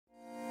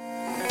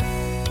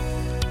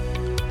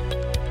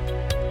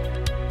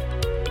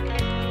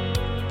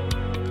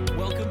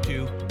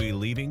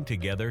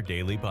Together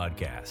Daily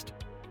Podcast,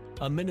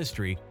 a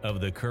ministry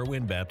of the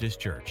Kerwin Baptist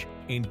Church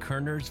in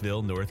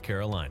Kernersville, North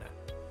Carolina.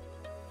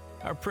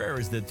 Our prayer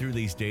is that through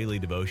these daily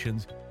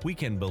devotions, we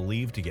can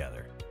believe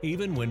together,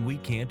 even when we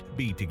can't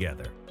be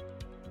together.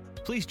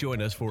 Please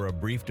join us for a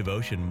brief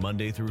devotion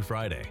Monday through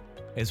Friday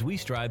as we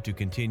strive to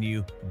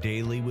continue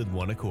daily with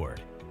one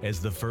accord, as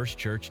the first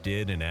church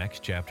did in Acts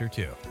chapter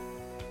 2.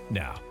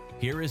 Now,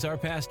 here is our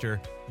pastor,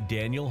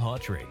 Daniel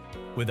Hawtrey,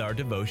 with our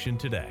devotion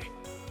today.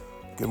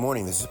 Good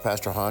morning. This is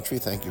Pastor Hawtrey.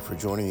 Thank you for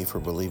joining me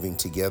for Believing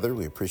Together.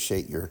 We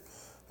appreciate your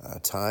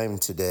time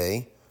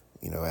today,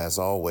 as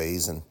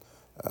always, and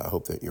I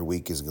hope that your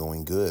week is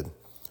going good.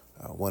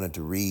 I wanted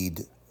to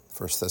read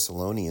 1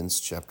 Thessalonians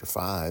chapter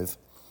 5,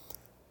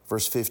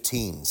 verse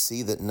 15.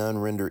 See that none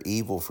render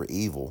evil for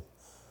evil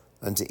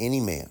unto any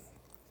man,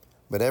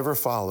 but ever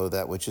follow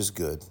that which is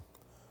good,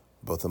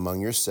 both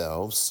among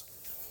yourselves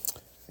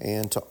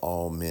and to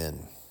all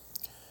men.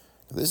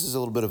 This is a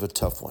little bit of a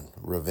tough one,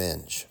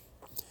 revenge.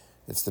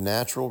 It's the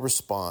natural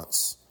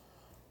response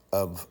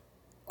of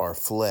our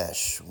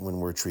flesh when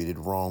we're treated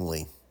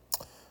wrongly.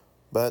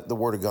 But the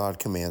Word of God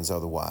commands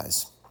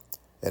otherwise.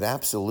 It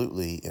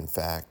absolutely, in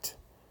fact,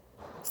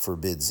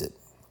 forbids it.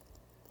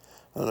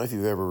 I don't know if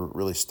you've ever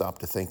really stopped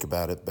to think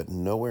about it, but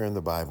nowhere in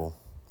the Bible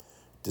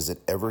does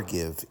it ever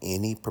give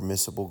any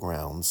permissible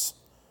grounds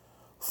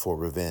for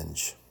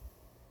revenge.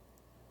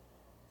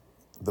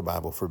 The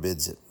Bible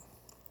forbids it.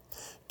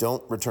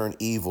 Don't return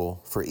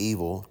evil for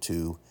evil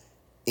to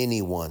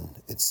anyone,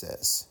 it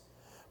says,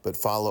 but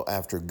follow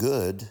after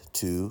good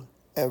to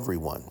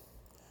everyone,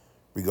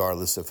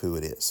 regardless of who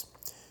it is.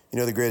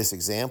 The greatest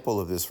example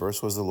of this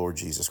verse was the Lord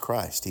Jesus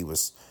Christ. He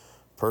was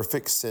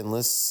perfect,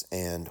 sinless,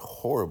 and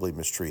horribly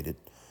mistreated,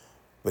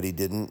 but he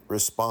didn't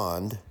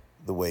respond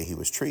the way he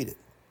was treated.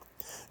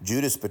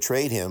 Judas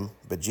betrayed him,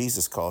 but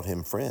Jesus called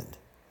him friend.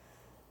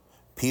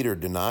 Peter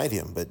denied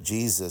him, but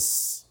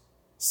Jesus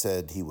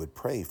said he would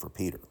pray for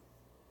Peter.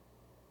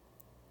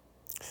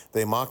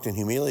 They mocked and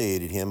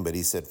humiliated him, but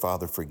he said,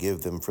 Father,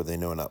 forgive them, for they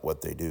know not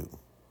what they do.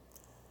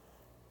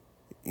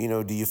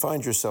 Do you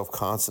find yourself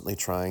constantly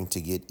trying to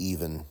get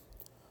even,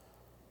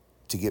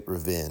 to get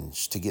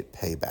revenge, to get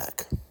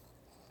payback?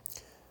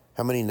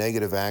 How many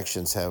negative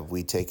actions have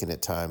we taken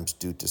at times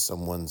due to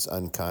someone's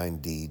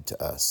unkind deed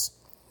to us?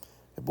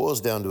 It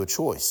boils down to a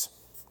choice.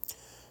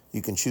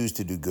 You can choose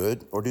to do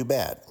good or do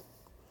bad.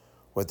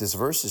 What this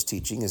verse is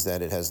teaching is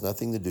that it has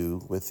nothing to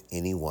do with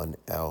anyone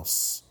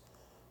else.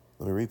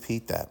 Let me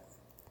repeat that.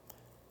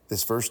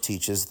 This verse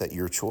teaches that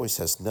your choice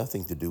has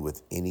nothing to do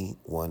with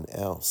anyone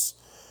else.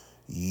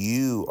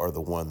 You are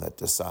the one that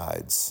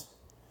decides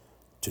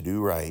to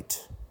do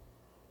right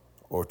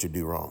or to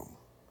do wrong.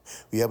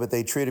 Yeah, but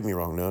they treated me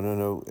wrong.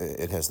 No.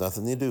 It has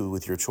nothing to do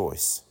with your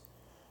choice.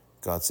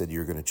 God said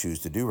you're going to choose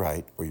to do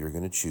right or you're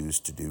going to choose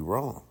to do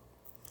wrong.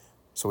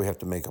 So we have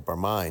to make up our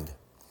mind.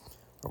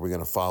 Are we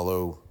going to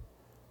follow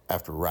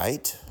after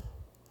right,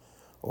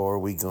 or are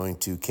we going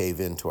to cave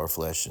into our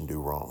flesh and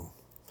do wrong?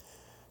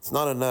 It's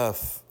not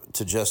enough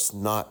to just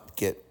not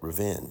get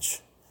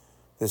revenge.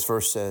 This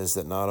verse says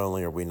that not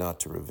only are we not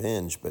to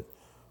revenge, but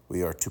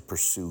we are to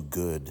pursue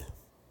good.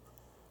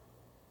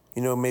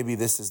 Maybe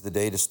this is the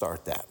day to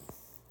start that.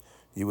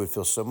 You would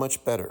feel so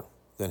much better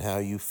than how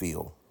you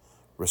feel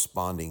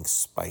responding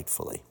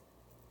spitefully.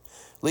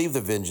 Leave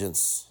the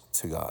vengeance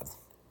to God.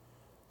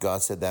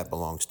 God said that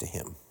belongs to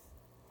him.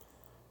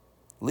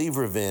 Leave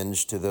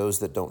revenge to those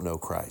that don't know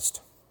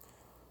Christ.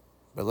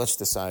 But let's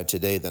decide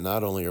today that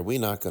not only are we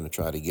not going to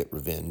try to get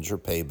revenge or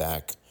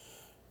payback,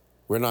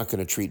 we're not going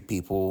to treat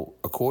people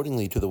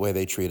accordingly to the way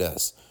they treat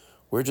us.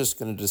 We're just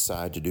going to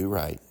decide to do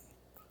right,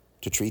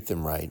 to treat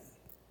them right,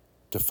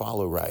 to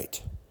follow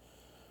right.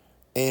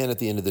 And at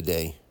the end of the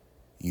day,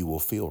 you will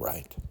feel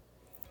right.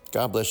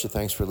 God bless you.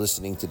 Thanks for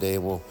listening today.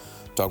 We'll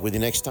talk with you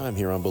next time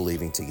here on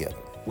Believing Together.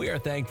 We are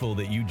thankful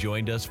that you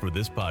joined us for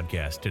this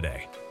podcast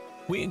today.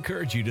 We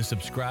encourage you to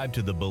subscribe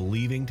to the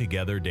Believing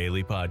Together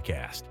Daily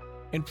Podcast.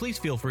 And please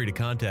feel free to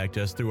contact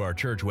us through our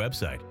church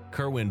website,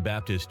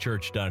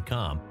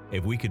 kerwinbaptistchurch.com,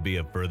 if we could be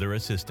of further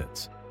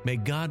assistance. May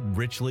God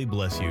richly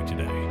bless you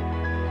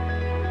today.